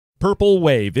Purple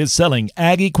Wave is selling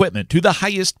ag equipment to the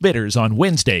highest bidders on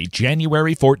Wednesday,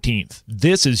 January 14th.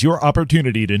 This is your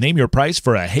opportunity to name your price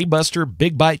for a Haybuster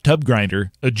Big Bite Tub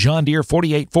Grinder, a John Deere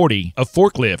 4840, a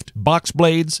forklift, box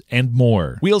blades, and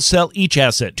more. We'll sell each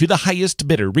asset to the highest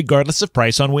bidder regardless of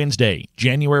price on Wednesday,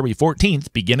 January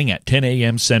 14th, beginning at 10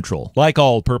 a.m. Central. Like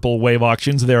all Purple Wave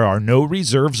auctions, there are no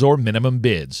reserves or minimum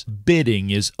bids. Bidding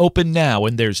is open now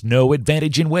and there's no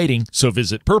advantage in waiting, so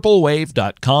visit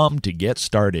purplewave.com to get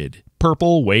started.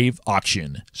 Purple Wave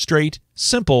Auction. Straight,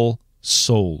 simple,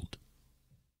 sold.